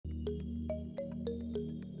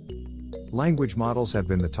Language models have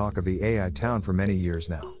been the talk of the AI town for many years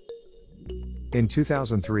now. In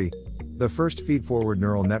 2003, the first feed-forward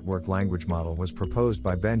neural network language model was proposed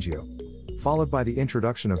by Bengio, followed by the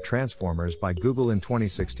introduction of transformers by Google in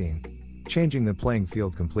 2016, changing the playing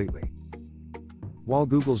field completely. While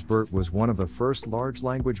Google's BERT was one of the first large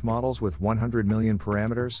language models with 100 million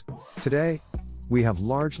parameters, today, we have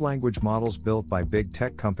large language models built by big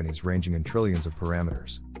tech companies ranging in trillions of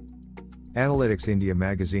parameters. Analytics India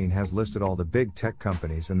magazine has listed all the big tech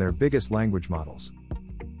companies and their biggest language models.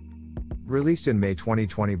 Released in May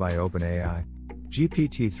 2020 by OpenAI,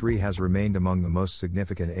 GPT-3 has remained among the most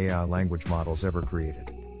significant AI language models ever created.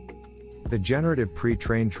 The generative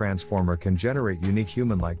pre-trained transformer can generate unique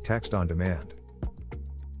human-like text on demand.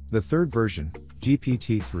 The third version,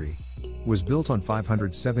 GPT-3, was built on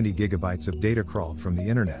 570 gigabytes of data crawled from the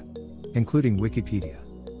internet, including Wikipedia.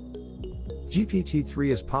 GPT-3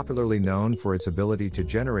 is popularly known for its ability to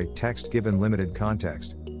generate text given limited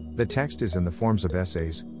context. The text is in the forms of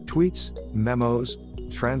essays, tweets, memos,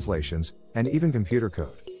 translations, and even computer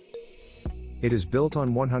code. It is built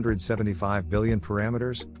on 175 billion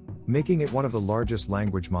parameters, making it one of the largest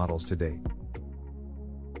language models to date.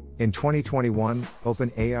 In 2021,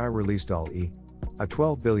 OpenAI released DALL-E, a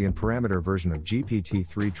 12 billion parameter version of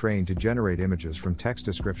GPT-3 trained to generate images from text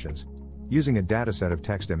descriptions, using a dataset of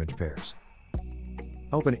text-image pairs.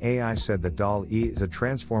 OpenAI said that DALL-E is a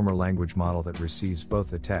transformer language model that receives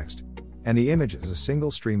both the text and the image as a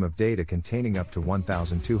single stream of data containing up to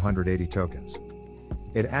 1,280 tokens.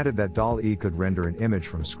 It added that DALL-E could render an image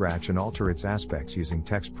from scratch and alter its aspects using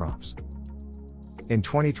text prompts. In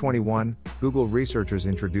 2021, Google researchers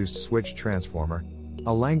introduced Switch Transformer,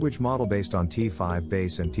 a language model based on T5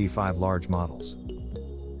 base and T5 large models.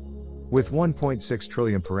 With 1.6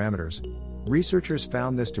 trillion parameters, researchers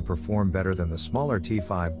found this to perform better than the smaller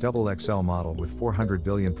T5 XXL model with 400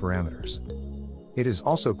 billion parameters. It is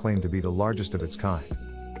also claimed to be the largest of its kind.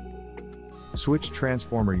 Switch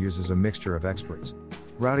Transformer uses a mixture of experts,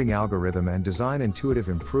 routing algorithm and design intuitive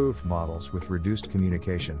improved models with reduced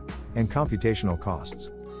communication and computational costs.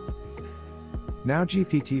 Now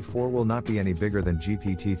GPT-4 will not be any bigger than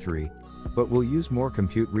GPT-3, but will use more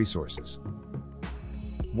compute resources.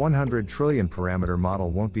 100 trillion parameter model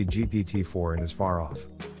won't be GPT-4 and is far off.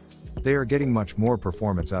 They are getting much more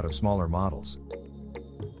performance out of smaller models.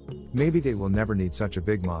 Maybe they will never need such a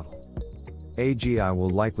big model. AGI will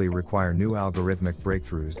likely require new algorithmic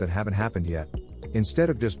breakthroughs that haven't happened yet, instead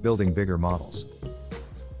of just building bigger models.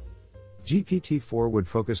 GPT-4 would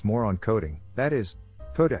focus more on coding, that is,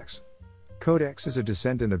 codex. Codex is a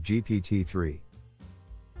descendant of GPT-3.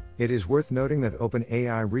 It is worth noting that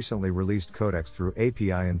OpenAI recently released Codex through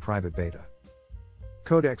API in private beta.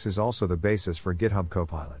 Codex is also the basis for GitHub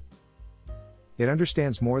Copilot. It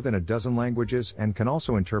understands more than a dozen languages and can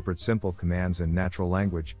also interpret simple commands in natural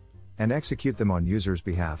language and execute them on users'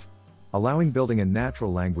 behalf, allowing building a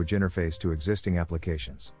natural language interface to existing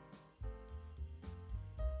applications.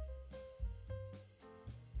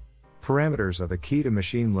 Parameters are the key to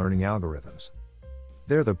machine learning algorithms.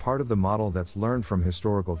 They're the part of the model that's learned from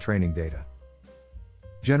historical training data.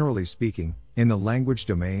 Generally speaking, in the language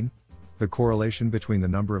domain, the correlation between the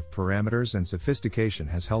number of parameters and sophistication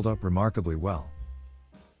has held up remarkably well.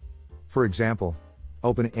 For example,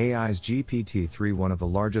 OpenAI's GPT-3, one of the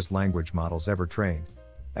largest language models ever trained,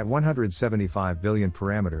 at 175 billion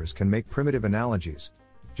parameters can make primitive analogies,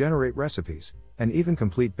 generate recipes, and even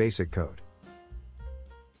complete basic code.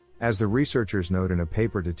 As the researchers note in a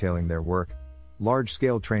paper detailing their work,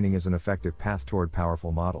 large-scale training is an effective path toward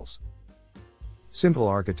powerful models. Simple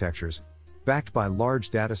architectures, backed by large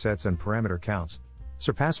datasets and parameter counts,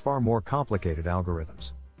 surpass far more complicated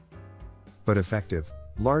algorithms. But effective,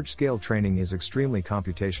 large-scale training is extremely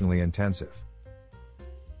computationally intensive.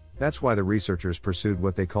 That's why the researchers pursued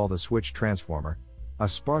what they call the switch transformer, a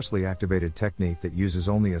sparsely activated technique that uses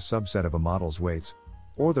only a subset of a model's weights,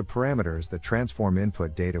 or the parameters that transform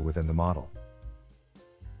input data within the model.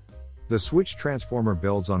 The switch transformer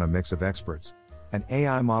builds on a mix of experts, an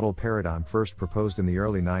AI model paradigm first proposed in the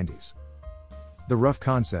early 90s. The rough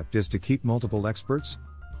concept is to keep multiple experts,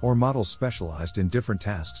 or models specialized in different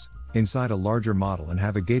tasks, inside a larger model and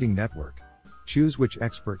have a gating network. Choose which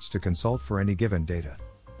experts to consult for any given data.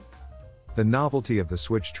 The novelty of the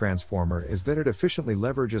switch transformer is that it efficiently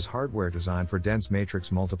leverages hardware designed for dense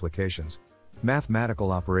matrix multiplications,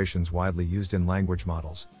 mathematical operations widely used in language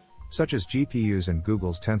models, such as GPUs and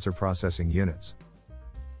Google's tensor processing units.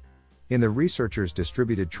 In the researchers'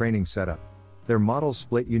 distributed training setup, their models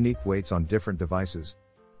split unique weights on different devices,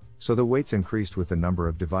 so the weights increased with the number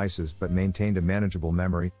of devices but maintained a manageable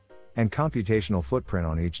memory and computational footprint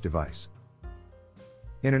on each device.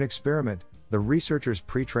 In an experiment, the researchers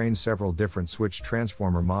pre-trained several different switch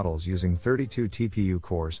transformer models using 32 TPU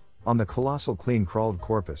cores on the colossal clean-crawled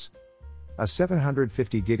corpus, a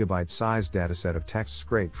 750 gigabyte sized dataset of text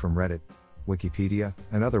scraped from Reddit, Wikipedia,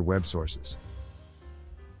 and other web sources.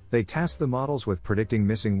 They tasked the models with predicting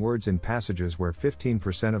missing words in passages where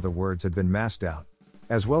 15% of the words had been masked out,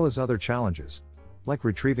 as well as other challenges, like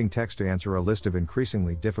retrieving text to answer a list of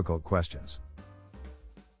increasingly difficult questions.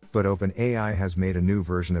 But OpenAI has made a new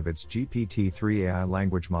version of its GPT-3 AI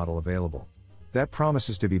language model available that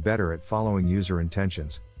promises to be better at following user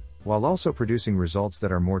intentions, while also producing results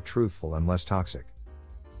that are more truthful and less toxic.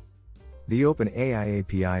 The OpenAI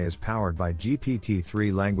API is powered by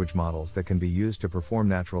GPT-3 language models that can be used to perform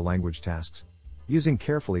natural language tasks, using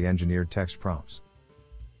carefully engineered text prompts.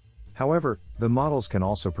 However, the models can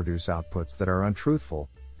also produce outputs that are untruthful,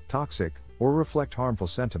 toxic, or reflect harmful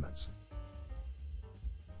sentiments.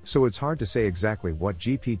 So it's hard to say exactly what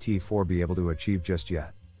GPT-4 be able to achieve just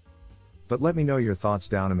yet. But let me know your thoughts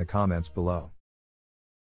down in the comments below.